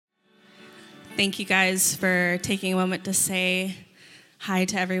Thank you guys for taking a moment to say hi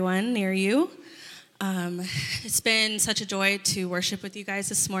to everyone near you. It's been such a joy to worship with you guys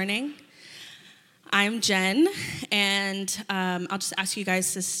this morning. I'm Jen, and I'll just ask you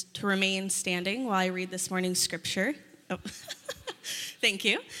guys to remain standing while I read this morning's scripture. Oh. Thank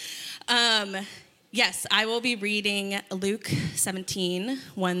you. Yes, I will be reading Luke 17,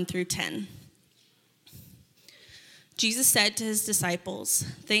 1 through 10. Jesus said to his disciples,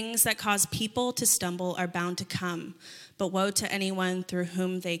 "Things that cause people to stumble are bound to come, but woe to anyone through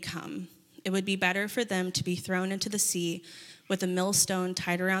whom they come. It would be better for them to be thrown into the sea with a millstone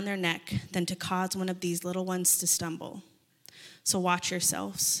tied around their neck than to cause one of these little ones to stumble. So watch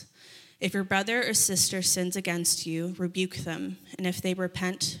yourselves. If your brother or sister sins against you, rebuke them, and if they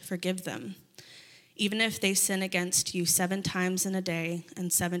repent, forgive them. Even if they sin against you 7 times in a day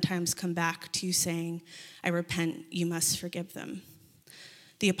and 7 times come back to you saying, 'I repent,' you must forgive them."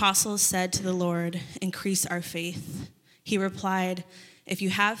 The apostles said to the Lord, "Increase our faith." He replied, "If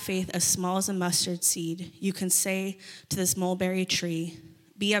you have faith as small as a mustard seed, you can say to this mulberry tree,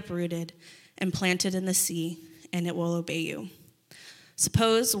 'Be uprooted and planted in the sea,' and it will obey you.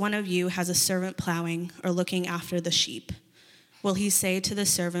 Suppose one of you has a servant plowing or looking after the sheep. Will he say to the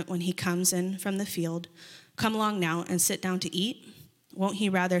servant when he comes in from the field, 'Come along now and sit down to eat'? Won't he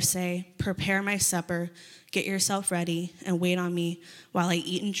rather say, 'Prepare my supper, get yourself ready, and wait on me while I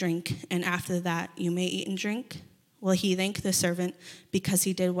eat and drink, and after that you may eat and drink'? Will he thank the servant because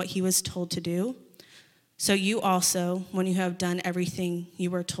he did what he was told to do? So you also, when you have done everything you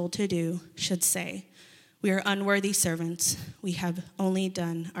were told to do, should say, 'We are unworthy servants. We have only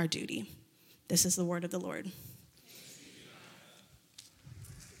done our duty.'" This is the word of the Lord.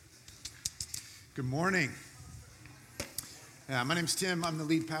 Good morning. My name's Tim. I'm the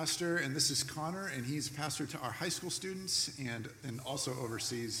lead pastor, and this is Connor, and he's pastor to our high school students and also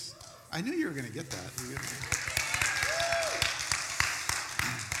oversees. I knew you were going to get that.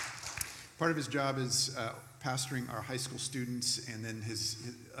 Part of his job is pastoring our high school students, and then his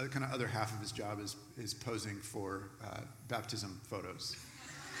kind of other half of his job is posing for baptism photos.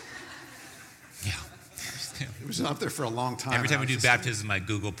 Yeah. It was up there for a long time. Every time we do baptism, my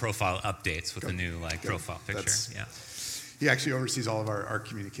Google profile updates with a new profile picture. Yeah. He actually oversees all of our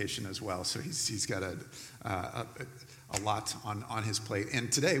communication as well, so he's got a lot on his plate.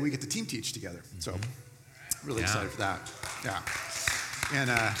 And today we get to team teach together, so really excited for that. Yeah.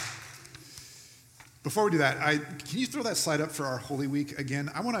 And before we do that, can you throw that slide up for our Holy Week again?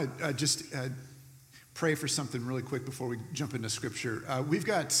 I want to just pray for something really quick before we jump into Scripture. We've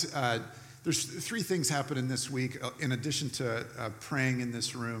got. There's 3 things happening this week, in addition to praying in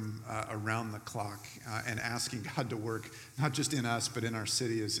this room around the clock and asking God to work, not just in us, but in our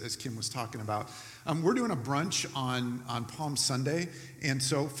city, as Kim was talking about. We're doing a brunch on Palm Sunday, and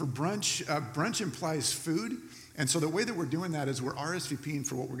so for brunch implies food. And so the way that we're doing that is we're RSVPing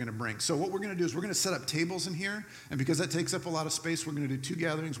for what we're going to bring. So what we're going to do is we're going to set up tables in here, and because that takes up a lot of space, we're going to do 2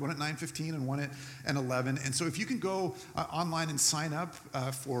 gatherings, one at 9:15 and one at 11. And so if you can go online and sign up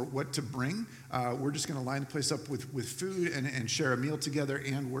for what to bring, we're just going to line the place up with food and share a meal together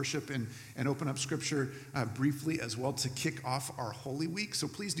and worship and open up Scripture briefly as well to kick off our Holy Week. So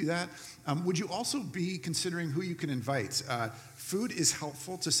please do that. Would you also be considering who you can invite? Food is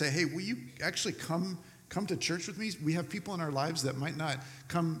helpful to say, hey, will you actually come to church with me? We have people in our lives that might not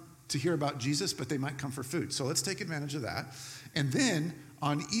come to hear about Jesus, but they might come for food. So let's take advantage of that. And then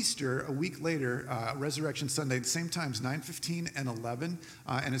on Easter, a week later, Resurrection Sunday, the same times, 9:15 and 11.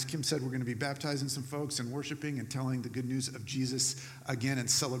 And as Kim said, we're going to be baptizing some folks and worshiping and telling the good news of Jesus again and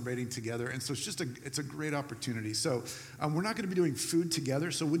celebrating together. And so it's a great opportunity. So we're not going to be doing food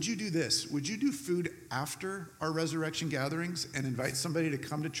together. So would you do this? Would you do food after our resurrection gatherings and invite somebody to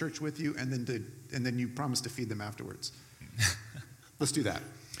come to church with you and then you promise to feed them afterwards? Let's do that.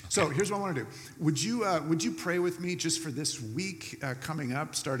 So here's what I want to do. Would you pray with me just for this week coming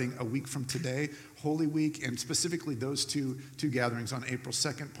up, starting a week from today, Holy Week, and specifically those two gatherings on April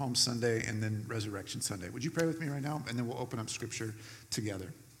 2nd, Palm Sunday, and then Resurrection Sunday. Would you pray with me right now? And then we'll open up Scripture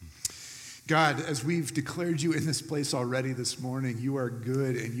together. God, as we've declared you in this place already this morning, you are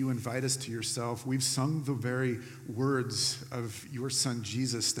good and you invite us to yourself. We've sung the very words of your Son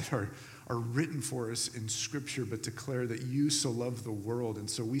Jesus that are written for us in Scripture, but declare that you so love the world. And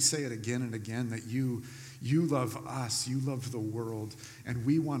so we say it again and again that you love us, you love the world, and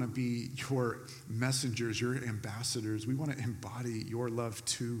we want to be your messengers, your ambassadors. We want to embody your love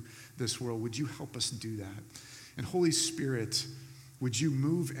to this world. Would you help us do that? And Holy Spirit, would you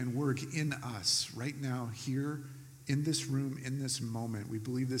move and work in us right now, here in this room, in this moment? We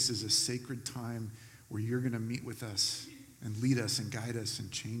believe this is a sacred time where you're going to meet with us and lead us and guide us and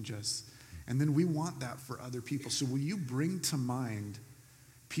change us. And then we want that for other people. So will you bring to mind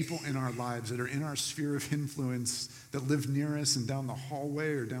people in our lives that are in our sphere of influence, that live near us and down the hallway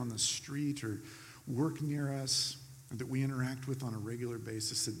or down the street or work near us, or that we interact with on a regular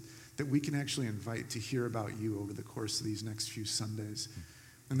basis, that we can actually invite to hear about you over the course of these next few Sundays?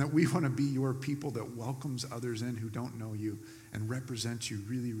 And that we want to be your people that welcomes others in who don't know you and represent you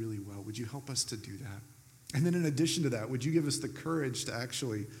really, really well. Would you help us to do that? And then in addition to that, would you give us the courage to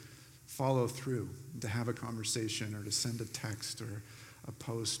actually follow through, to have a conversation or to send a text or a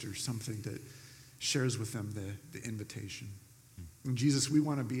post or something that shares with them the invitation? And Jesus, we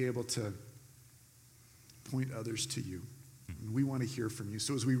want to be able to point others to you. And we want to hear from you.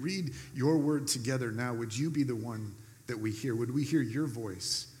 So as we read your word together now, would you be the one that we hear? Would we hear your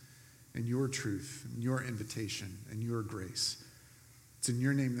voice and your truth and your invitation and your grace? It's in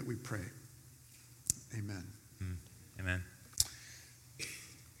your name that we pray. Amen. Amen.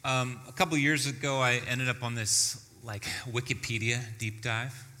 A couple years ago, I ended up on this Wikipedia deep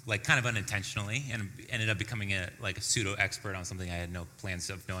dive, kind of unintentionally, and ended up becoming a pseudo expert on something I had no plans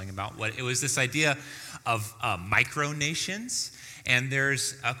of knowing about. It was this idea of micronations. And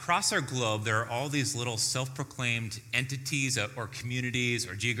there's, across our globe, there are all these little self-proclaimed entities or communities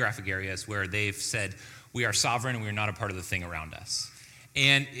or geographic areas where they've said, we are sovereign and we're not a part of the thing around us.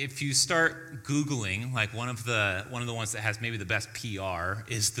 And if you start Googling, one of the ones that has maybe the best PR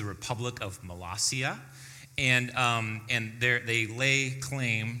is the Republic of Molossia. And they lay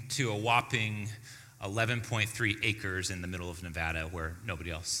claim to a whopping 11.3 acres in the middle of Nevada where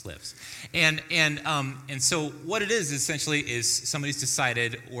nobody else lives. And so what it is essentially is somebody's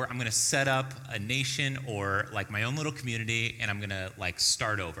decided, I'm going to set up a nation or my own little community, and I'm going to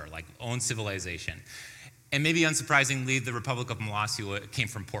start over, own civilization. And maybe unsurprisingly, the Republic of Molossia came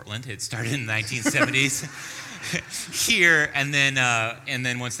from Portland. It started in the 1970s here, and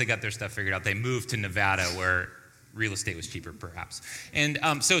then once they got their stuff figured out, they moved to Nevada where real estate was cheaper, perhaps. And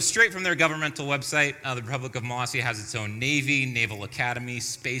so straight from their governmental website, the Republic of Molossia has its own Navy, Naval Academy,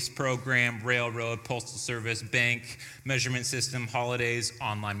 space program, railroad, postal service, bank, measurement system, holidays,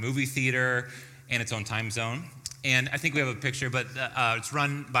 online movie theater, and its own time zone. And I think we have a picture, but it's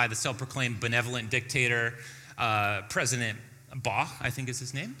run by the self-proclaimed benevolent dictator, President Ba, I think is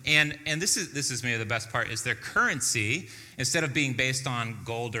his name. And this is maybe the best part, is their currency, instead of being based on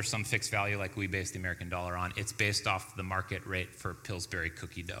gold or some fixed value like we base the American dollar on, it's based off the market rate for Pillsbury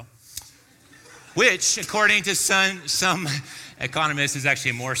cookie dough, which, according to some economists, is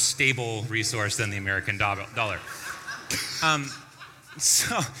actually a more stable resource than the American dollar.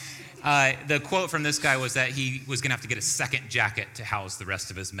 The quote from this guy was that he was going to have to get a second jacket to house the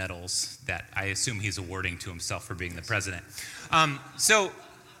rest of his medals that I assume he's awarding to himself for being the president. So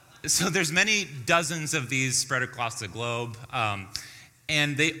there's many dozens of these spread across the globe.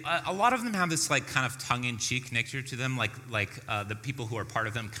 And a lot of them have this kind of tongue-in-cheek nature to them, the people who are part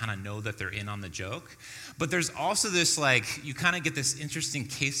of them kind of know that they're in on the joke. But there's also this you kind of get this interesting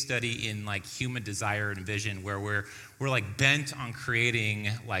case study in human desire and vision where we're bent on creating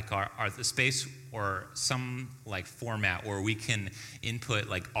the space or some format where we can input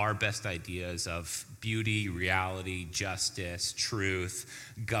our best ideas of beauty, reality, justice, truth,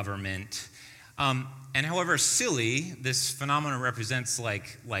 government. And however silly, this phenomenon represents kind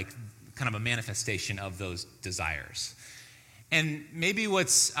of a manifestation of those desires. And maybe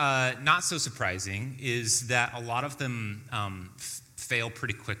what's not so surprising is that a lot of them fail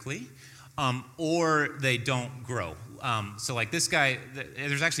pretty quickly, or they don't grow. So this guy,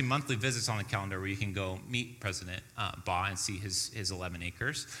 there's actually monthly visits on the calendar where you can go meet President Ba and see his 11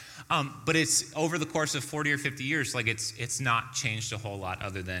 acres. But it's over the course of 40 or 50 years, it's not changed a whole lot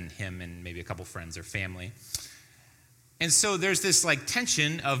other than him and maybe a couple friends or family. And so there's this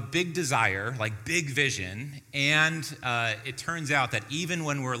tension of big desire, big vision, and it turns out that even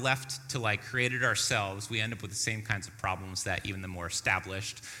when we're left to create it ourselves, we end up with the same kinds of problems that even the more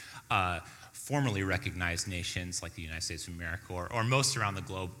established, formally recognized nations like the United States of America or most around the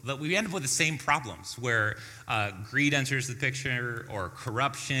globe, that we end up with the same problems where greed enters the picture, or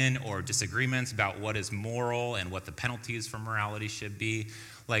corruption, or disagreements about what is moral and what the penalties for morality should be,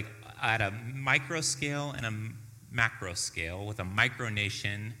 at a micro scale and a macro scale. With a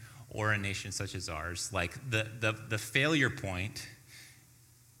micronation or a nation such as ours, the failure point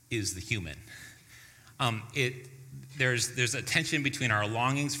is the human. There's a tension between our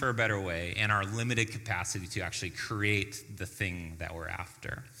longings for a better way and our limited capacity to actually create the thing that we're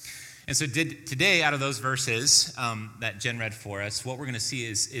after. And so today, out of those verses that Jen read for us, what we're going to see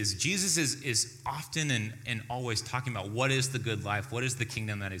is Jesus is often and always talking about what is the good life, what is the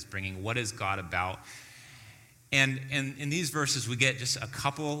kingdom that he's bringing, what is God about. And in these verses, we get just a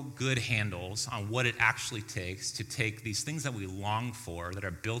couple good handles on what it actually takes to take these things that we long for, that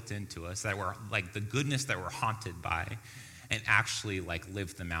are built into us, that we're like the goodness that we're haunted by, and actually like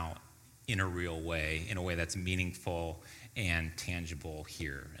live them out in a real way, in a way that's meaningful and tangible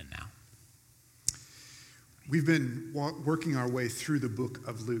here and now. We've been working our way through the book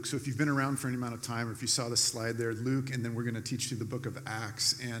of Luke. So if you've been around for any amount of time, or if you saw the slide there, Luke, and then we're going to teach through the book of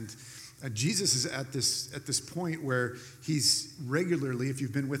Acts. And Jesus is at this point where he's regularly, if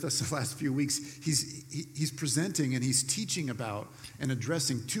you've been with us the last few weeks, he's presenting and he's teaching about and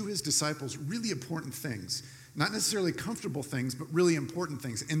addressing to his disciples really important things. Not necessarily comfortable things, but really important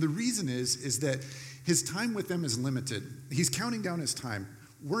things. And the reason is that his time with them is limited. He's counting down his time.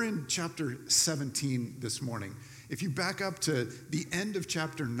 We're in chapter 17 this morning. If you back up to the end of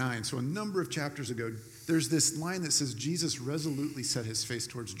chapter 9, so a number of chapters ago, there's this line that says, Jesus resolutely set his face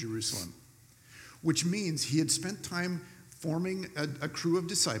towards Jerusalem, which means he had spent time forming a crew of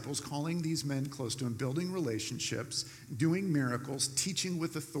disciples, calling these men close to him, building relationships, doing miracles, teaching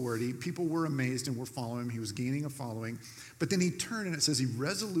with authority. People were amazed and were following him. He was gaining a following. But then he turned, and it says he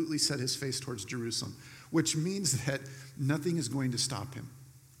resolutely set his face towards Jerusalem, which means that nothing is going to stop him.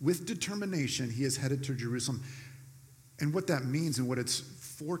 With determination, he is headed to Jerusalem. And what that means and what it's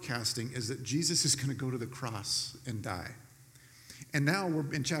forecasting is that Jesus is going to go to the cross and die. And now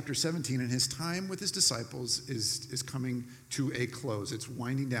we're in chapter 17, and his time with his disciples is coming to a close. It's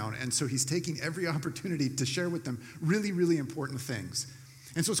winding down. And so he's taking every opportunity to share with them really, really important things.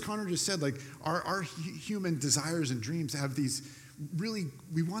 And so as Connor just said, like our human desires and dreams have these really,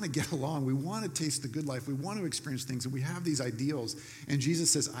 we want to get along. We want to taste the good life. We want to experience things, and we have these ideals. And Jesus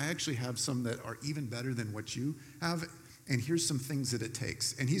says, I actually have some that are even better than what you have, and here's some things that it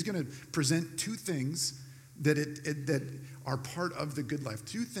takes. And he's going to present two things that that are part of the good life.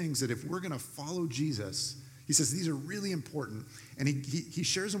 Two things that if we're going to follow Jesus, he says these are really important. And he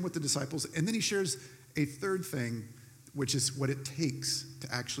shares them with the disciples, and then he shares a third thing, which is what it takes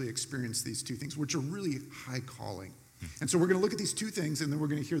to actually experience these two things, which are really high calling. And so we're going to look at these two things, and then we're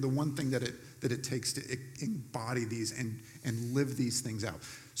going to hear the one thing that it takes to embody these and live these things out.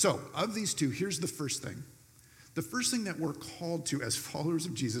 So of these two, here's the first thing. The first thing that we're called to as followers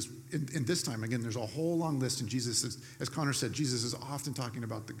of Jesus, in this time, again, there's a whole long list, and Jesus is, as Connor said, Jesus is often talking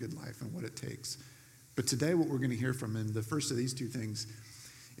about the good life and what it takes. But today what we're going to hear from him, the first of these two things,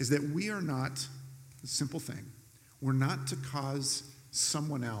 is that we are not, a simple thing, we're not to cause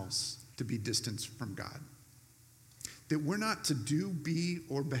someone else to be distanced from God. That we're not to do, be,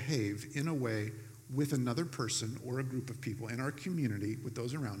 or behave in a way with another person or a group of people in our community, with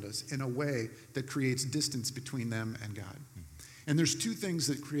those around us, in a way that creates distance between them and God. And there's two things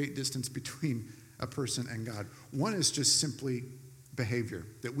that create distance between a person and God. One is just simply behavior,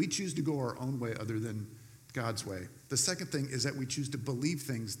 that we choose to go our own way other than God's way. The second thing is that we choose to believe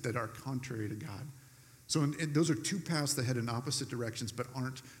things that are contrary to God. So those are two paths that head in opposite directions but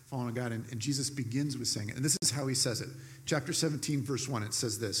aren't following God. And Jesus begins with saying it. And this is how he says it. Chapter 17, verse 1, it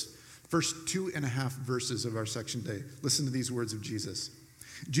says this. First 2.5 verses of our section today. Listen to these words of Jesus.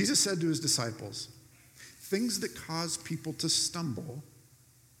 Jesus said to his disciples, things that cause people to stumble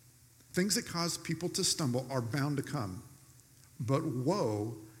are bound to come. But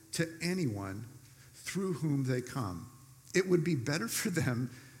woe to anyone through whom they come. It would be better for them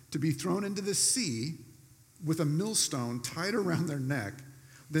to be thrown into the sea with a millstone tied around their neck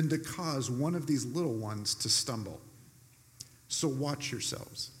than to cause one of these little ones to stumble. So watch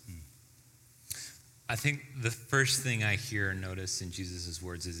yourselves. I think the first thing I hear and notice in Jesus'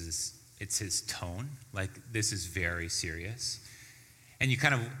 words is it's his tone. Like, this is very serious. And you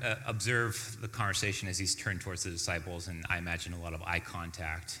kind of observe the conversation as he's turned towards the disciples, and I imagine a lot of eye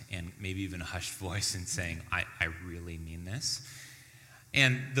contact and maybe even a hushed voice and saying, I really mean this.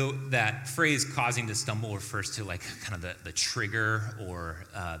 And that phrase causing to stumble refers to like kind of the trigger or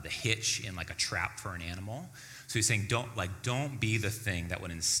the hitch in like a trap for an animal. So he's saying don't be the thing that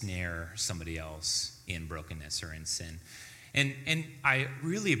would ensnare somebody else in brokenness or in sin. And I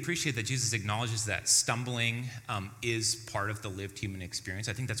really appreciate that Jesus acknowledges that stumbling is part of the lived human experience.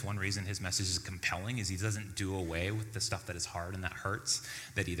 I think that's one reason his message is compelling, is he doesn't do away with the stuff that is hard and that hurts,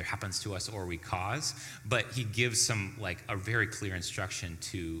 that either happens to us or we cause, but he gives some like a very clear instruction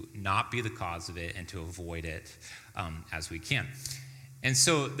to not be the cause of it and to avoid it as we can. And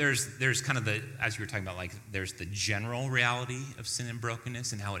so there's kind of as you were talking about, like there's the general reality of sin and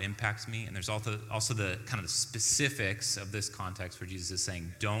brokenness and how it impacts me. And there's also the kind of the specifics of this context where Jesus is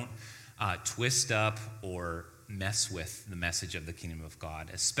saying, don't twist up or mess with the message of the kingdom of God,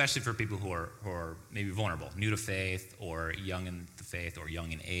 especially for people who are maybe vulnerable, new to faith or young in the faith or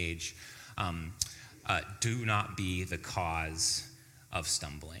young in age. do not be the cause of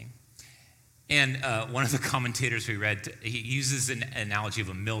stumbling. And one of the commentators we read, he uses an analogy of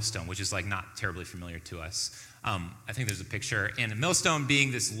a millstone, which is like not terribly familiar to us. I think there's a picture. And a millstone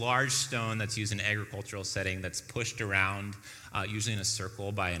being this large stone that's used in an agricultural setting that's pushed around, usually in a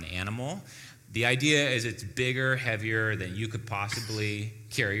circle by an animal. The idea is it's bigger, heavier than you could possibly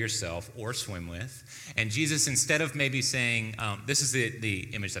carry yourself or swim with. And Jesus, instead of maybe saying, this is the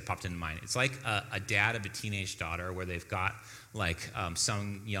image that popped into mind. It's like a dad of a teenage daughter where they've got like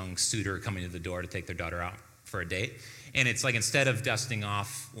some young suitor coming to the door to take their daughter out for a date. And it's like instead of dusting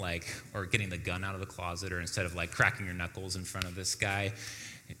off like or getting the gun out of the closet or instead of like cracking your knuckles in front of this guy,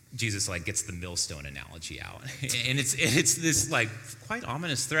 Jesus like gets the millstone analogy out. And it's this like quite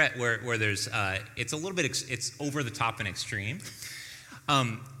ominous threat where there's it's a little bit it's over the top and extreme.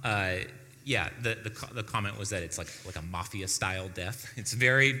 Yeah, the comment was that it's like a mafia style death. It's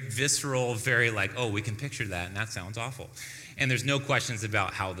very visceral, very like, oh, we can picture that, and that sounds awful. And there's no questions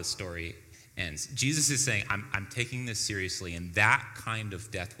about how the story ends. Jesus is saying, I'm taking this seriously, and that kind of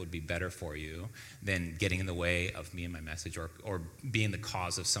death would be better for you than getting in the way of me and my message or being the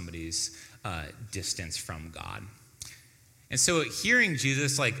cause of somebody's distance from God. And so hearing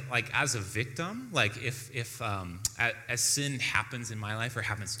Jesus like as a victim, like if as sin happens in my life or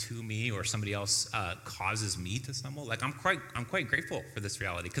happens to me or somebody else causes me to stumble, like I'm quite grateful for this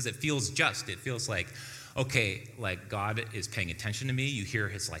reality because it feels just. It feels like, okay, like God is paying attention to me. You hear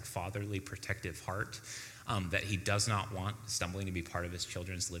his like fatherly protective heart that he does not want stumbling to be part of his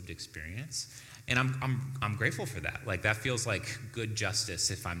children's lived experience. And I'm grateful for that. Like that feels like good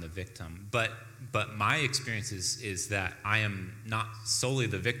justice if I'm the victim. But my experience is that I am not solely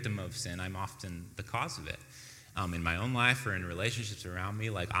the victim of sin. I'm often the cause of it. In my own life or in relationships around me,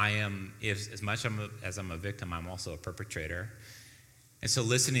 like I am, as much as I'm a victim, I'm also a perpetrator. And so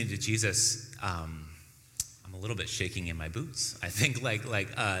listening to Jesus, I'm a little bit shaking in my boots. I think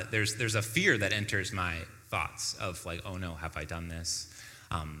there's a fear that enters my thoughts of like, oh no, have I done this?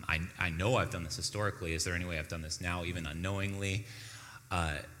 I know I've done this historically. Is there any way I've done this now, even unknowingly?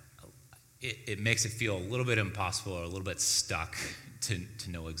 It makes it feel a little bit impossible or a little bit stuck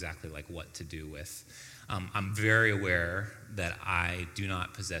to know exactly like what to do with. I'm very aware that I do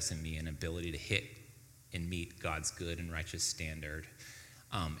not possess in me an ability to hit and meet God's good and righteous standard,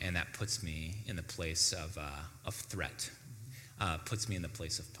 and that puts me in the place of threat, puts me in the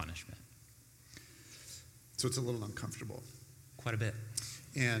place of punishment. So it's a little uncomfortable. Quite a bit.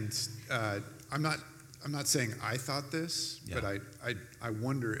 And I'm not saying I thought this, but I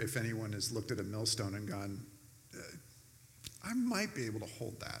wonder if anyone has looked at a millstone and gone, I might be able to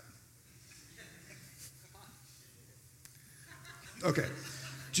hold that. Okay.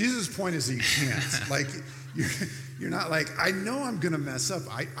 Jesus' point is that you can't. Like, you're not like, I know I'm going to mess up.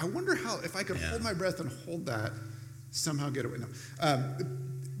 I wonder how, if I could hold my breath and hold that, somehow get away. No.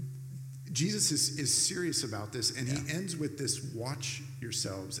 Jesus is serious about this, and he ends with this, watch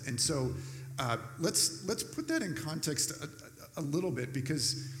yourselves. And so let's put that in context a little bit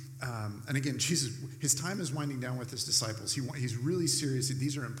because, and again, Jesus, his time is winding down with his disciples. He's really serious.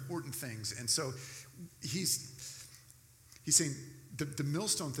 These are important things. And so he's saying the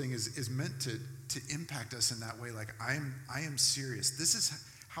millstone thing is meant to impact us in that way. Like, I am serious. This is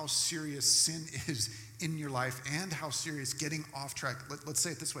how serious sin is in your life and how serious getting off track, let's say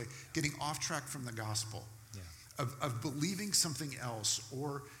it this way, getting off track from the gospel, of believing something else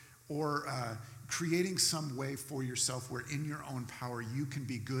or creating some way for yourself where in your own power you can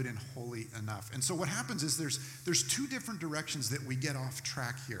be good and holy enough. And so what happens is there's two different directions that we get off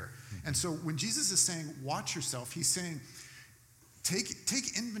track here. And so when Jesus is saying, watch yourself, he's saying,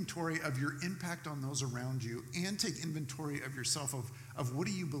 Take inventory of your impact on those around you and take inventory of yourself of what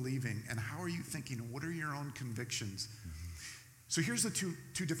are you believing and how are you thinking and what are your own convictions. So here's the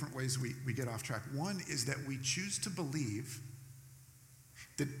two different ways we get off track. One is that we choose to believe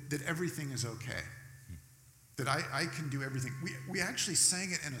that everything is okay, that I can do everything. We actually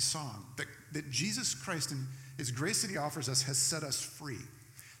sang it in a song that Jesus Christ and his grace that he offers us has set us free.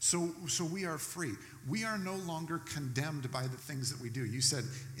 So we are free. We are no longer condemned by the things that we do. You said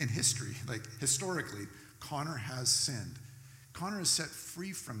in history, like historically, Connor has sinned. Connor is set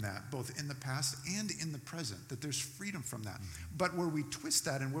free from that, both in the past and in the present, that there's freedom from that. But where we twist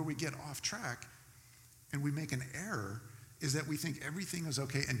that and where we get off track and we make an error is that we think everything is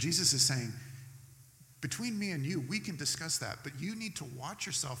okay. And Jesus is saying, between me and you, we can discuss that, but you need to watch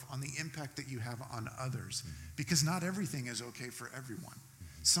yourself on the impact that you have on others because not everything is okay for everyone.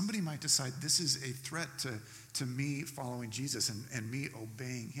 Somebody might decide this is a threat to me following Jesus and me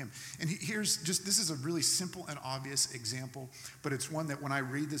obeying him. And this is a really simple and obvious example, but it's one that when I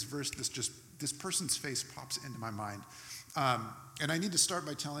read this verse, this just this person's face pops into my mind. And I need to start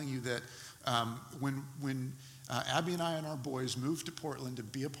by telling you that when Abby and I and our boys moved to Portland to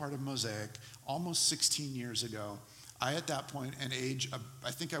be a part of Mosaic almost 16 years ago, I, at that point, an age of, I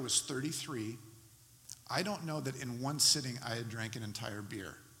think I was 33, I don't know that in one sitting I had drank an entire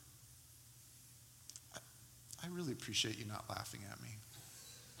beer. I really appreciate you not laughing at me.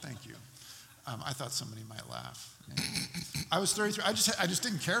 Thank you. I thought somebody might laugh. I was 33. I just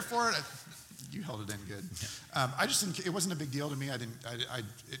didn't care for it. You held it in good. I just didn't. It wasn't a big deal to me.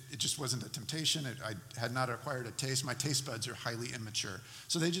 It just wasn't a temptation. I had not acquired a taste. My taste buds are highly immature,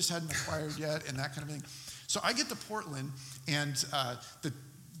 so they just hadn't acquired yet, and that kind of thing. So I get to Portland, and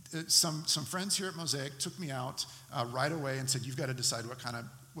some friends here at Mosaic took me out right away and said, "You've got to decide what kind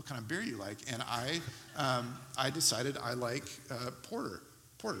of beer you like." And I decided I like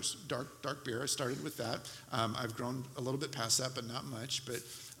porters, dark beer. I started with that. I've grown a little bit past that, but not much. But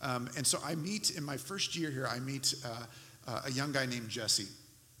and so I meet in my first year here. I meet a young guy named Jesse.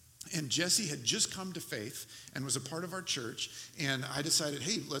 And Jesse had just come to faith and was a part of our church. And I decided,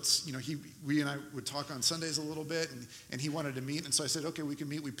 hey, let's, we and I would talk on Sundays a little bit, and he wanted to meet. And so I said, okay, we can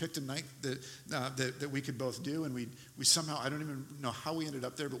meet. We picked a night that we could both do. And we somehow, I don't even know how we ended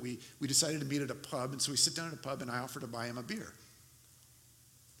up there, but we decided to meet at a pub. And so we sit down at a pub, and I offer to buy him a beer.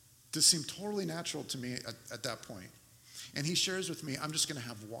 This seemed totally natural to me at that point. And he shares with me, I'm just going to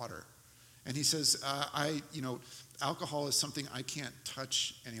have water. And he says, alcohol is something I can't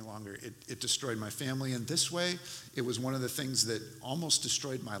touch any longer. It destroyed my family in this way. It was one of the things that almost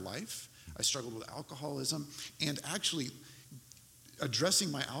destroyed my life. I struggled with alcoholism. And actually,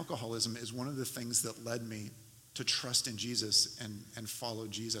 addressing my alcoholism is one of the things that led me to trust in Jesus and follow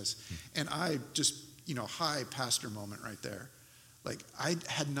Jesus. And I just, high pastor moment right there. Like, I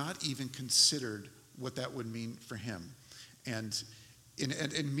had not even considered what that would mean for him. And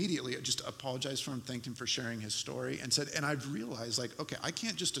immediately I just apologized for him, thanked him for sharing his story, and said, and I've realized, okay, I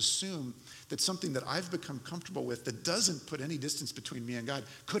can't just assume that something that I've become comfortable with that doesn't put any distance between me and God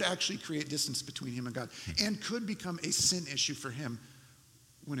could actually create distance between him and God and could become a sin issue for him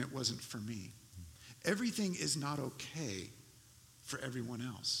when it wasn't for me. Everything is not okay for everyone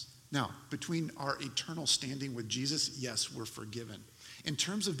else. Now, between our eternal standing with Jesus, yes, we're forgiven. In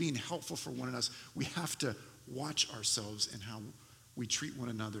terms of being helpful for one another, we have to watch ourselves and how we treat one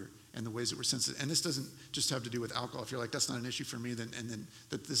another and the ways that we're sensitive. And this doesn't just have to do with alcohol. If you're like, that's not an issue for me, then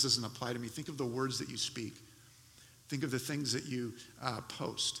that this doesn't apply to me. Think of the words that you speak. Think of the things that you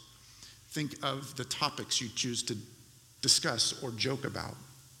post. Think of the topics you choose to discuss or joke about.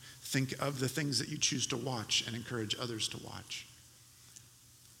 Think of the things that you choose to watch and encourage others to watch.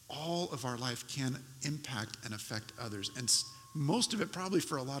 All of our life can impact and affect others, and most of it probably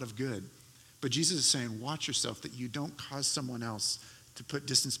for a lot of good. But Jesus is saying, watch yourself that you don't cause someone else to put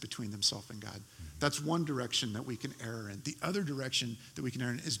distance between themselves and God. That's one direction that we can err in. The other direction that we can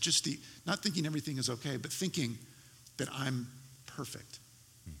err in is just not thinking everything is okay, but thinking that I'm perfect.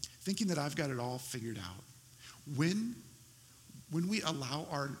 Thinking that I've got it all figured out. When we allow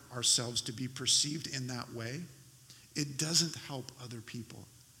ourselves to be perceived in that way, it doesn't help other people.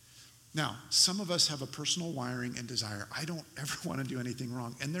 Now, some of us have a personal wiring and desire. I don't ever want to do anything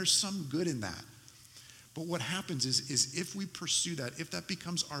wrong. And there's some good in that. But what happens is if we pursue that, if that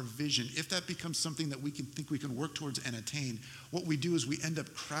becomes our vision, if that becomes something that we can think we can work towards and attain, what we do is we end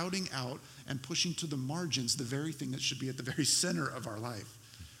up crowding out and pushing to the margins the very thing that should be at the very center of our life.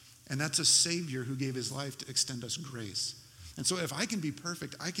 And that's a Savior who gave his life to extend us grace. And so if I can be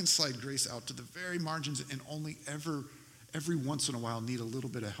perfect, I can slide grace out to the very margins and only every once in a while need a little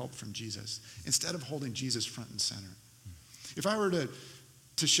bit of help from Jesus instead of holding Jesus front and center. If I were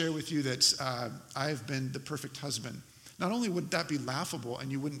to share with you that I've been the perfect husband, not only would that be laughable and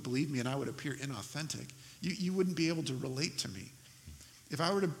you wouldn't believe me and I would appear inauthentic, you wouldn't be able to relate to me. If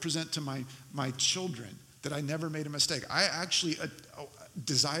I were to present to my children that I never made a mistake, I actually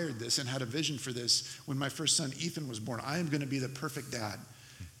desired this and had a vision for this when my first son Ethan was born. I am going to be the perfect dad.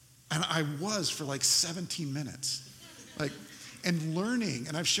 And I was for like 17 minutes. And learning,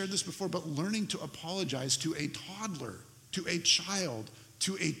 and I've shared this before, but learning to apologize to a toddler, to a child,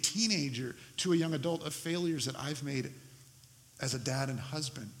 to a teenager, to a young adult of failures that I've made as a dad and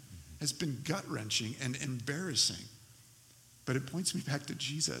husband has been gut-wrenching and embarrassing. But it points me back to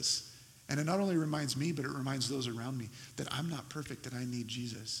Jesus. And it not only reminds me, but it reminds those around me that I'm not perfect, that I need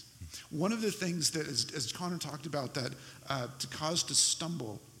Jesus. One of the things that, as Connor talked about, that to cause to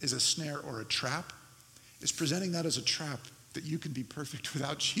stumble is a snare or a trap, is presenting that as a trap that you can be perfect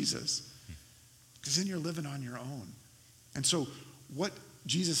without Jesus. Because then you're living on your own. And so what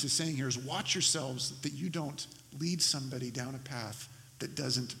Jesus is saying here is watch yourselves that you don't lead somebody down a path that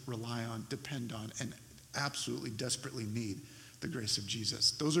doesn't rely on, depend on, and absolutely desperately need the grace of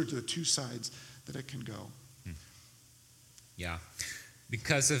Jesus. Those are the two sides that it can go. Yeah.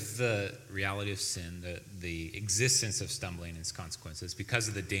 Because of the reality of sin, the existence of stumbling and its consequences, because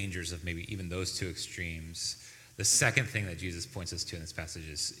of the dangers of maybe even those two extremes, the second thing that Jesus points us to in this passage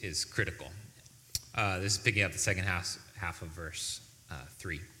is critical. This is picking up the second half of verse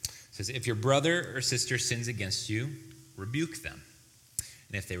 3. It says, if your brother or sister sins against you, rebuke them.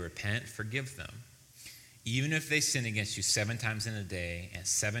 And if they repent, forgive them. Even if they sin against you 7 times in a day and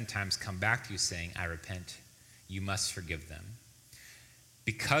 7 times come back to you saying, I repent, you must forgive them.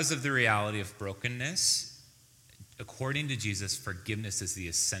 Because of the reality of brokenness, according to Jesus, forgiveness is the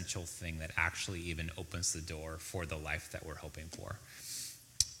essential thing that actually even opens the door for the life that we're hoping for.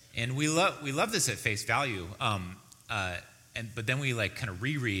 And we love this at face value. But then we kind of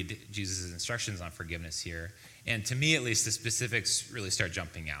reread Jesus' instructions on forgiveness here. And to me, at least, the specifics really start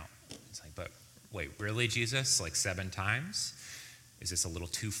jumping out. It's like, but wait, really, Jesus? 7 times? Is this a little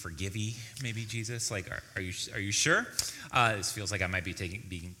too forgivey, maybe, Jesus? Are you sure? This feels like I might be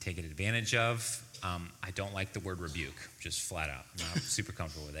being taken advantage of. I don't like the word rebuke, just flat out. I'm not super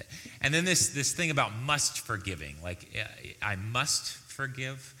comfortable with it. And then this thing about must forgiving, I must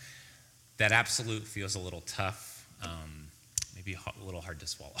forgive. That absolute feels a little tough, maybe a little hard to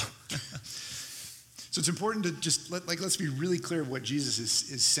swallow. So it's important to just let's be really clear of what Jesus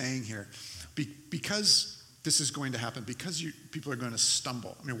is saying here, because this is going to happen, because people are going to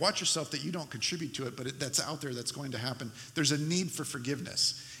stumble. I mean, watch yourself that you don't contribute to it, but that's out there, that's going to happen. There's a need for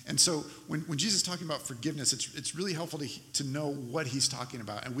forgiveness. And so when Jesus is talking about forgiveness, it's really helpful to know what he's talking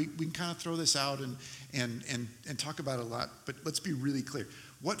about. And we can kind of throw this out and talk about it a lot, but let's be really clear.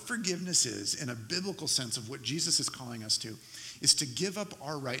 What forgiveness is, in a biblical sense of what Jesus is calling us to, is to give up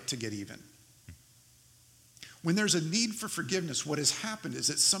our right to get even. When there's a need for forgiveness, what has happened is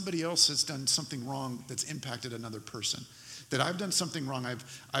that somebody else has done something wrong that's impacted another person. That I've done something wrong,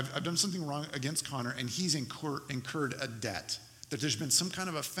 I've done something wrong against Connor, and he's incurred a debt. That there's been some kind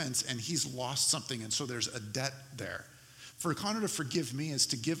of offense and he's lost something, and so there's a debt there. For Connor to forgive me is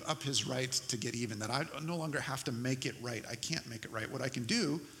to give up his right to get even, that I no longer have to make it right. I can't make it right. What I can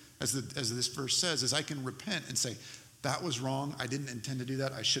do, as this verse says, is I can repent and say, that was wrong. I didn't intend to do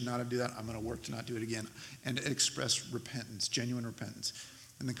that. I should not have done that. I'm going to work to not do it again. And express repentance, genuine repentance.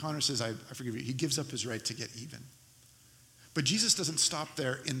 And then Connor says, I forgive you. He gives up his right to get even. But Jesus doesn't stop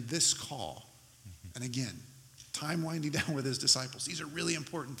there in this call. And again, time winding down with his disciples. These are really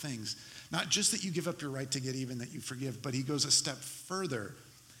important things. Not just that you give up your right to get even, that you forgive, but he goes a step further.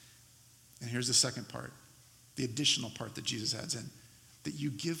 And here's the second part, the additional part that Jesus adds in, that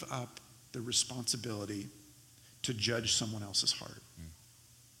you give up the responsibility to judge someone else's heart.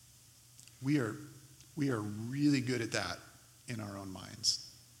 We are really good at that in our own minds,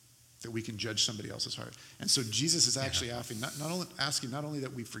 that we can judge somebody else's heart. And so Jesus is actually asking not only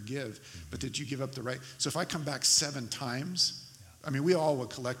that we forgive, but that you give up the right. So if I come back 7 times, I mean, we all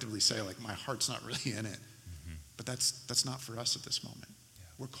would collectively say, my heart's not really in it. But that's not for us at this moment.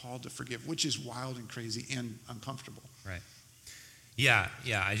 We're called to forgive, which is wild and crazy and uncomfortable. Right. Yeah,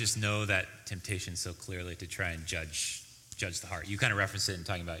 I just know that temptation so clearly to try and judge the heart. You kind of referenced it in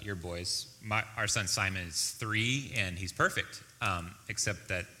talking about your boys. Our son Simon is 3, and he's perfect, except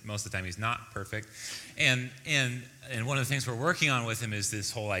that most of the time he's not perfect. And one of the things we're working on with him is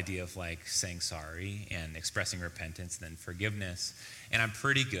this whole idea of saying sorry and expressing repentance and then forgiveness. And I'm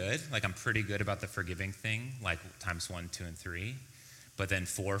pretty good. I'm pretty good about the forgiving thing, times 1, 2, and 3. But then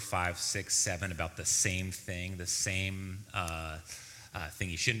 4, 5, 6, 7 about the same thing, the same thing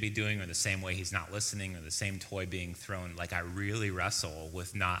he shouldn't be doing, or the same way he's not listening, or the same toy being thrown. I really wrestle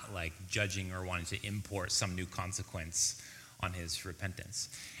with not judging or wanting to import some new consequence on his repentance.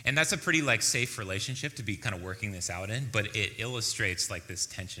 And that's a pretty safe relationship to be kind of working this out in, but it illustrates this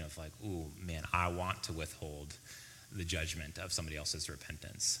tension of ooh, man, I want to withhold the judgment of somebody else's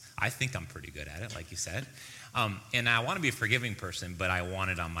repentance. I think I'm pretty good at it, like you said. And I want to be a forgiving person, but I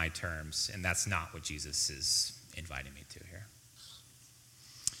want it on my terms. And that's not what Jesus is inviting me to here.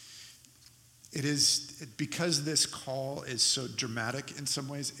 It is, because this call is so dramatic in some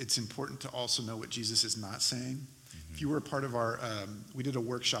ways, it's important to also know what Jesus is not saying. If you were a part of we did a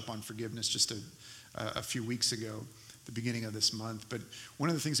workshop on forgiveness just a few weeks ago, the beginning of this month. But one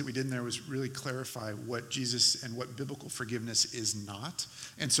of the things that we did in there was really clarify what Jesus and what biblical forgiveness is not.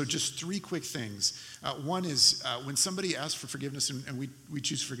 And so just 3 quick things. One is when somebody asks for forgiveness and we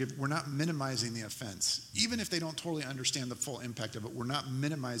choose to forgive, we're not minimizing the offense. Even if they don't totally understand the full impact of it, we're not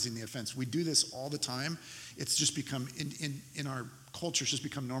minimizing the offense. We do this all the time. It's just become, in our culture, it's just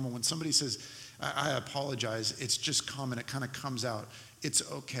become normal. When somebody says, I apologize, it's just common. It kind of comes out.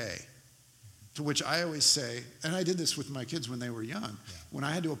 it's okay. To which I always say, and I did this with my kids when they were young, when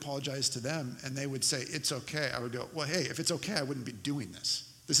I had to apologize to them and they would say, it's okay, I would go, well, hey, if it's okay, I wouldn't be doing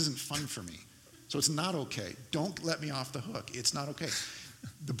this. This isn't fun for me. So it's not okay. Don't let me off the hook. It's not okay.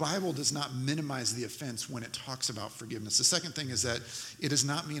 The Bible does not minimize the offense when it talks about forgiveness. The second thing is that it does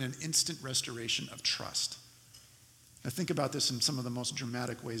not mean an instant restoration of trust. Now think about this in some of the most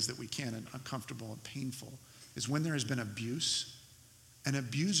dramatic ways that we can, and uncomfortable and painful, is when there has been abuse. An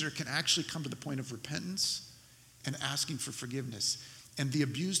abuser can actually come to the point of repentance and asking for forgiveness. And the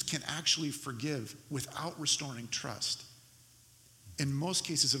abused can actually forgive without restoring trust. In most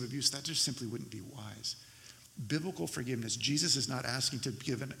cases of abuse, that just simply wouldn't be wise. Biblical forgiveness, Jesus is not asking to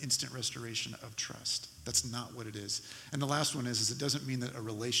give an instant restoration of trust. That's not what it is. And the last one is it doesn't mean that a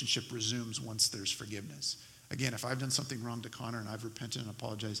relationship resumes once there's forgiveness. Again, if I've done something wrong to Connor and I've repented and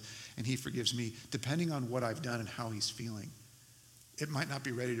apologized and he forgives me, depending on what I've done and how he's feeling, it might not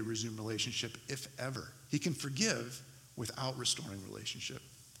be ready to resume relationship, if ever. He can forgive without restoring relationship.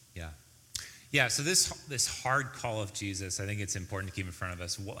 Yeah, so this hard call of Jesus, I think it's important to keep in front of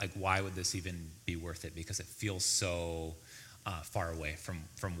us. Like, why would this even be worth it? Because it feels so far away from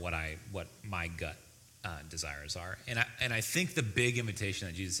what my gut desires are. And I think the big invitation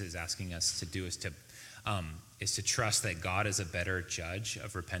that Jesus is asking us to do is to trust that God is a better judge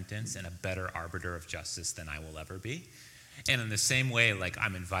of repentance and a better arbiter of justice than I will ever be. And in the same way, like,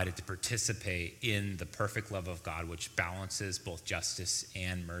 I'm invited to participate in the perfect love of God, which balances both justice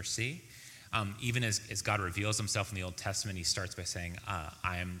and mercy. Even as God reveals himself in the Old Testament, he starts by saying,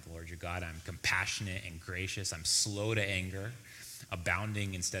 I am the Lord your God. I'm compassionate and gracious. I'm slow to anger,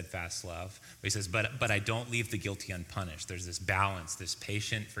 abounding in steadfast love. But he says, but I don't leave the guilty unpunished. There's this balance, this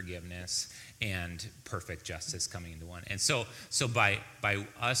patient forgiveness and perfect justice coming into one. And so by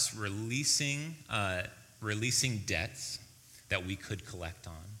us releasing debts that we could collect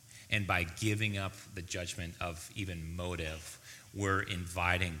on, and by giving up the judgment of even motive, we're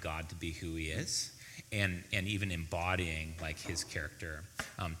inviting God to be who he is, and even embodying like his character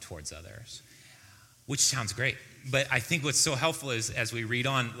towards others, which sounds great. But I think what's so helpful is as we read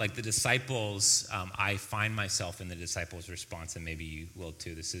on, like the disciples, I find myself in the disciples' response, and maybe you will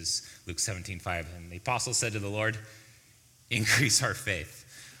too. This is Luke 17:5, and the apostles said to the Lord, increase our faith.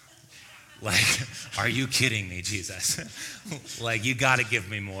 Like, are you kidding me, Jesus? Like, you got to give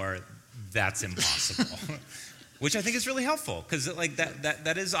me more. That's impossible. Which I think is really helpful, because like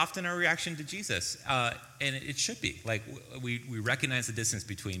that is often our reaction to Jesus, and it should be. Like, we recognize the distance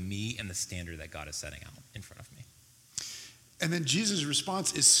between me and the standard that God is setting out in front of me. And then Jesus'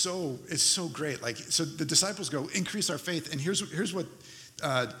 response is so great. Like, so the disciples go, increase our faith, and here's what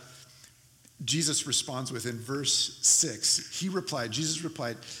Jesus responds with in verse 6. Jesus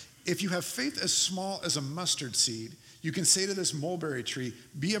replied, if you have faith as small as a mustard seed, you can say to this mulberry tree,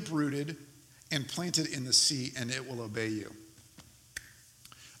 be uprooted and planted in the sea, and it will obey you.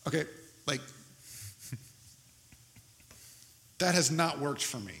 Okay, like, that has not worked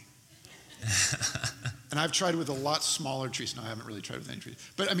for me. And I've tried with a lot smaller trees. No, I haven't really tried with any trees.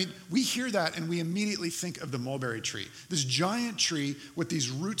 But I mean, we hear that and we immediately think of the mulberry tree. This giant tree with these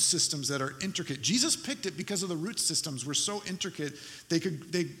root systems that are intricate. Jesus picked it because of the root systems were so intricate. They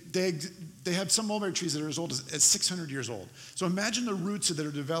have some mulberry trees that are as old as 600 years old. So imagine the roots that are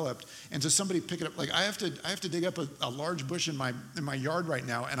developed, and to somebody pick it up. Like, I have to dig up a large bush in my yard right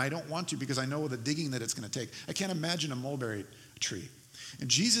now, and I don't want to because I know the digging that it's going to take. I can't imagine a mulberry tree. And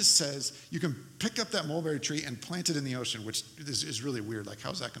Jesus says you can pick up that mulberry tree and plant it in the ocean, which is really weird. Like,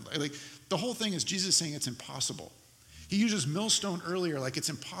 how's that going to, like, the whole thing is Jesus saying it's impossible. He uses millstone earlier, like it's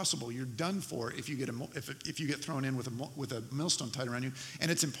impossible. You're done for if you get thrown in with a millstone tied around you,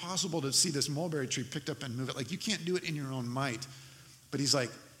 and it's impossible to see this mulberry tree picked up and move it. Like, you can't do it in your own might. But he's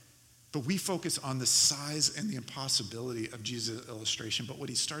like, but we focus on the size and the impossibility of Jesus' illustration. But what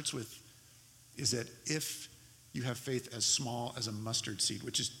he starts with is that if you have faith as small as a mustard seed,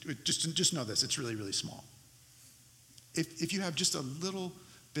 which is, just know this, it's really, really small. If you have just a little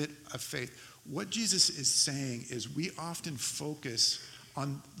bit of faith, what Jesus is saying is we often focus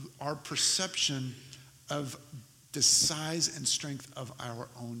on our perception of the size and strength of our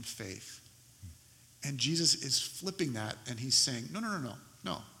own faith. And Jesus is flipping that, and he's saying,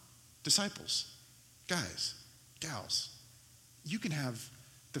 no. Disciples, guys, gals, you can have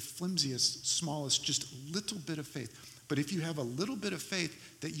the flimsiest, smallest, just little bit of faith. But if you have a little bit of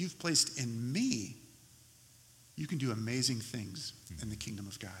faith that you've placed in me, you can do amazing things in the kingdom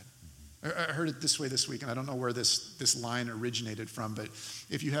of God. I heard it this way this week, and I don't know where this line originated from, but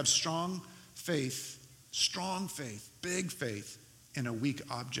if you have strong faith, big faith in a weak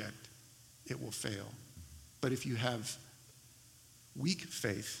object, it will fail. But if you have weak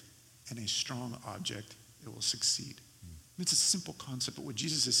faith and a strong object, it will succeed. It's a simple concept, but what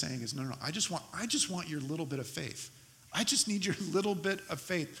Jesus is saying is, no, I just want your little bit of faith. I just need your little bit of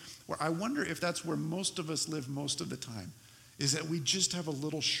faith. Where I wonder if that's where most of us live most of the time, is that we just have a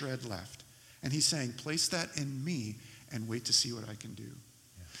little shred left. And he's saying, place that in me and wait to see what I can do.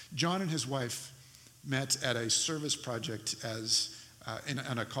 Yeah. John and his wife met at a service project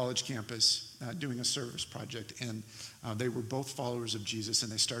on a college campus doing a service project, and they were both followers of Jesus,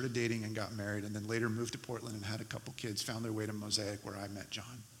 and they started dating and got married, and then later moved to Portland and had a couple kids, found their way to Mosaic where I met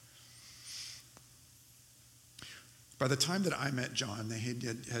John. By the time that I met John, they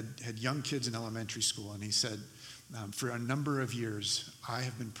had young kids in elementary school, and he said, for a number of years, I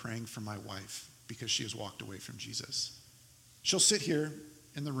have been praying for my wife because she has walked away from Jesus. She'll sit here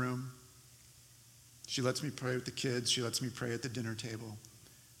in the room. She lets me pray with the kids. She lets me pray at the dinner table.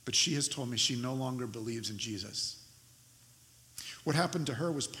 But she has told me she no longer believes in Jesus. What happened to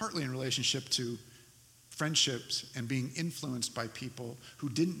her was partly in relationship to friendships and being influenced by people who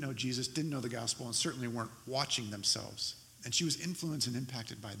didn't know Jesus, didn't know the gospel, and certainly weren't watching themselves. And she was influenced and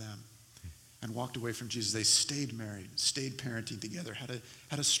impacted by them and walked away from Jesus. They stayed married, stayed parenting together,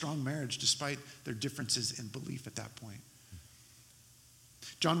 had a strong marriage despite their differences in belief at that point.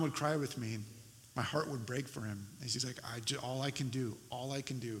 John would cry with me. My heart would break for him. He's like, all I can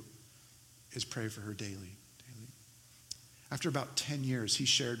do is pray for her daily. After about 10 years, he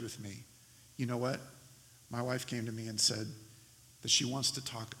shared with me, you know what? My wife came to me and said that she wants to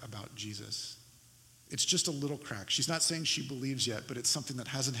talk about Jesus. It's just a little crack. She's not saying she believes yet, but it's something that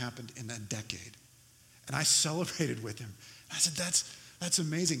hasn't happened in a decade. And I celebrated with him. I said, that's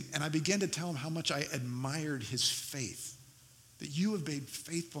amazing. And I began to tell him how much I admired his faith, that you have been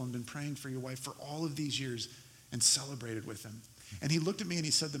faithful and been praying for your wife for all of these years, and celebrated with him. And he looked at me and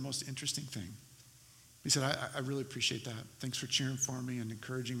he said the most interesting thing. He said, I really appreciate that. Thanks for cheering for me and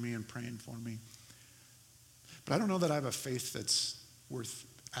encouraging me and praying for me. But I don't know that I have a faith that's worth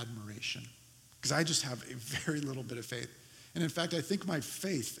admiration, because I just have a very little bit of faith. And in fact, I think my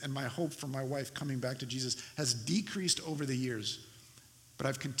faith and my hope for my wife coming back to Jesus has decreased over the years, but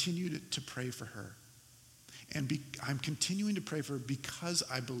I've continued to pray for her. And I'm continuing to pray for her because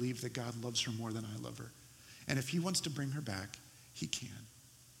I believe that God loves her more than I love her. And if he wants to bring her back, he can.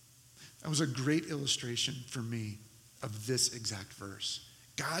 That was a great illustration for me of this exact verse.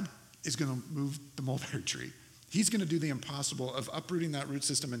 God is going to move the mulberry tree. He's going to do the impossible of uprooting that root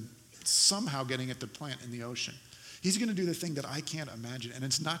system and somehow getting it to plant in the ocean. He's going to do the thing that I can't imagine, and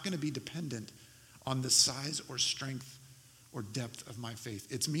it's not going to be dependent on the size or strength or depth of my faith.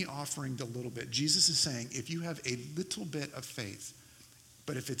 It's me offering the little bit. Jesus is saying, if you have a little bit of faith,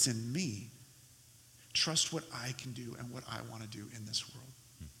 but if it's in me, trust what I can do and what I want to do in this world.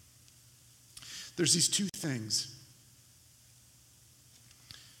 There's these two things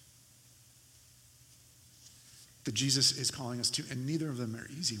that Jesus is calling us to, and neither of them are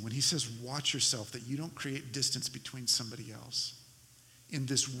easy. When he says, watch yourself, that you don't create distance between somebody else. In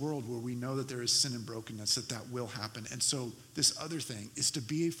this world where we know that there is sin and brokenness, that will happen. And so this other thing is to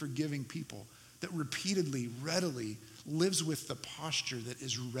be a forgiving people that repeatedly, readily lives with the posture that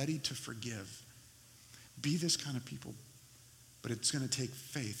is ready to forgive. Be this kind of people, but it's going to take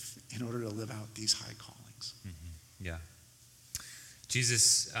faith in order to live out these high callings. Mm-hmm. Yeah.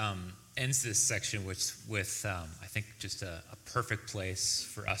 Jesus ends this section with I think, just a perfect place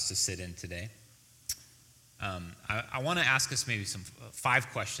for us to sit in today. I want to ask us maybe some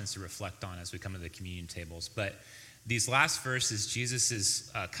 5 questions to reflect on as we come to the communion tables. But these last verses, Jesus is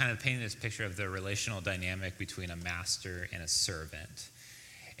kind of painting this picture of the relational dynamic between a master and a servant.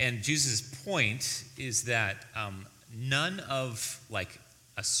 And Jesus' point is that none of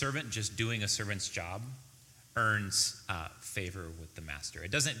a servant just doing a servant's job earns favor with the master.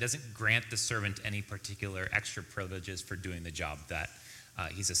 It doesn't grant the servant any particular extra privileges for doing the job that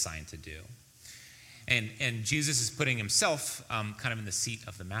he's assigned to do. And Jesus is putting himself kind of in the seat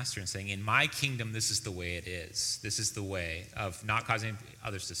of the master and saying, in my kingdom, this is the way it is. This is the way of not causing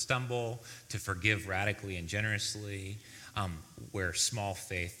others to stumble, to forgive radically and generously, where small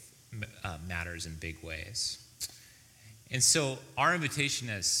faith matters in big ways. And so our invitation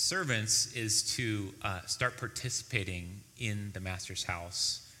as servants is to start participating in the master's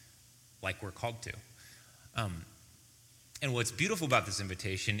house like we're called to. And what's beautiful about this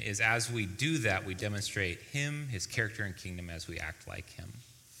invitation is as we do that, we demonstrate him, his character and kingdom as we act like him.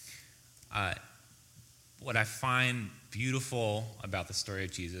 What I find beautiful about the story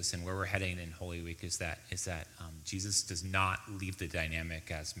of Jesus and where we're heading in Holy Week is that Jesus does not leave the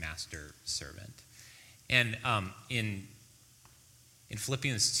dynamic as master-servant. And in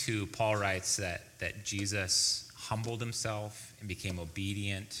Philippians 2, Paul writes that Jesus humbled himself and became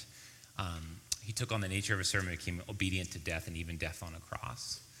obedient. He took on the nature of a servant and became obedient to death, and even death on a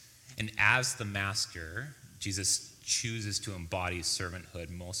cross. And as the master, Jesus chooses to embody servanthood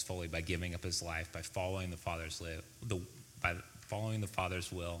most fully by giving up his life, by following the Father's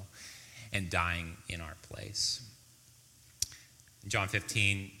will, and dying in our place. In John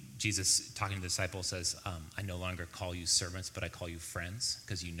 15, Jesus, talking to the disciples, says, I no longer call you servants, but I call you friends,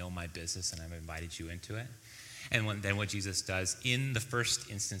 because you know my business and I've invited you into it. And then what Jesus does in the first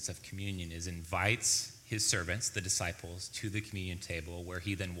instance of communion is invites his servants, the disciples, to the communion table, where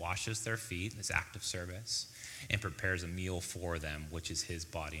he then washes their feet, this act of service, and prepares a meal for them, which is his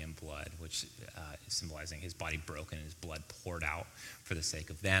body and blood, which is symbolizing his body broken and his blood poured out for the sake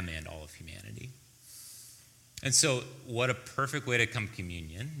of them and all of humanity. And so what a perfect way to come to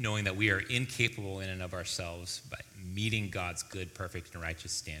communion, knowing that we are incapable in and of ourselves by meeting God's good, perfect, and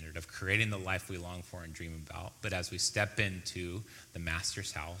righteous standard of creating the life we long for and dream about. But as we step into the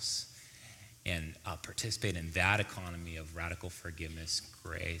Master's house and participate in that economy of radical forgiveness,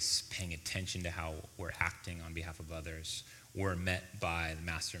 grace, paying attention to how we're acting on behalf of others, we're met by the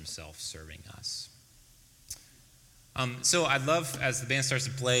Master himself serving us. So I'd love, as the band starts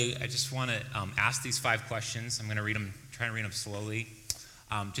to play, I just want to ask these 5 questions. I'm going to try and read them slowly,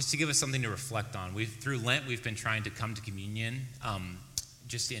 just to give us something to reflect on. Through Lent, we've been trying to come to communion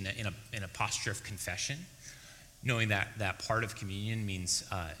just in a posture of confession, knowing that part of communion means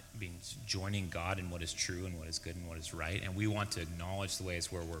joining God in what is true and what is good and what is right. And we want to acknowledge the ways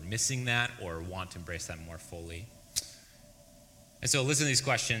where we're missing that or want to embrace that more fully. And so listen to these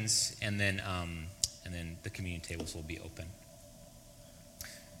questions, and then the communion tables will be open.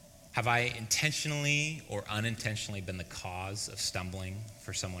 Have I intentionally or unintentionally been the cause of stumbling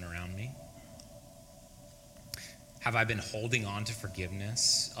for someone around me? Have I been holding on to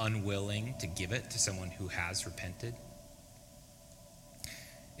forgiveness, unwilling to give it to someone who has repented?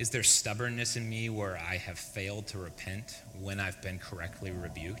 Is there stubbornness in me where I have failed to repent when I've been correctly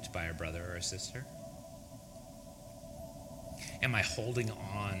rebuked by a brother or a sister? Am I holding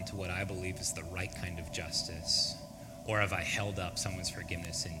on to what I believe is the right kind of justice? Or have I held up someone's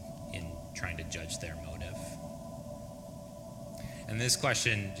forgiveness in trying to judge their motive? And this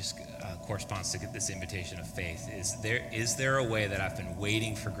question just corresponds to this invitation of faith. Is there a way that I've been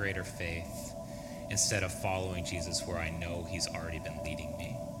waiting for greater faith instead of following Jesus where I know he's already been leading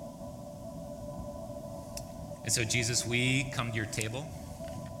me? And so, Jesus, we come to your table,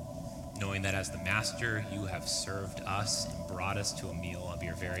 knowing that as the Master, you have served us and brought us to a meal of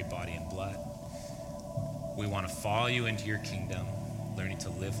your very body and blood. We want to follow you into your kingdom, learning to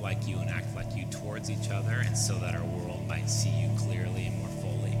live like you and act like you towards each other, and so that our world might see you clearly and more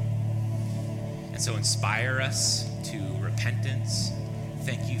fully. And so inspire us to repentance.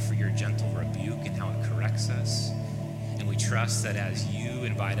 Thank you for your gentle rebuke and how it corrects us. And we trust that as you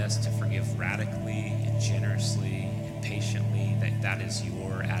invite us to forgive radically and generously and patiently, that is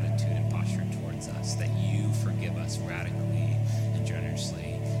your attitude and posture towards us, that you forgive us radically and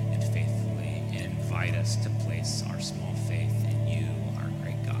generously and faithfully, and invite us to place our small faith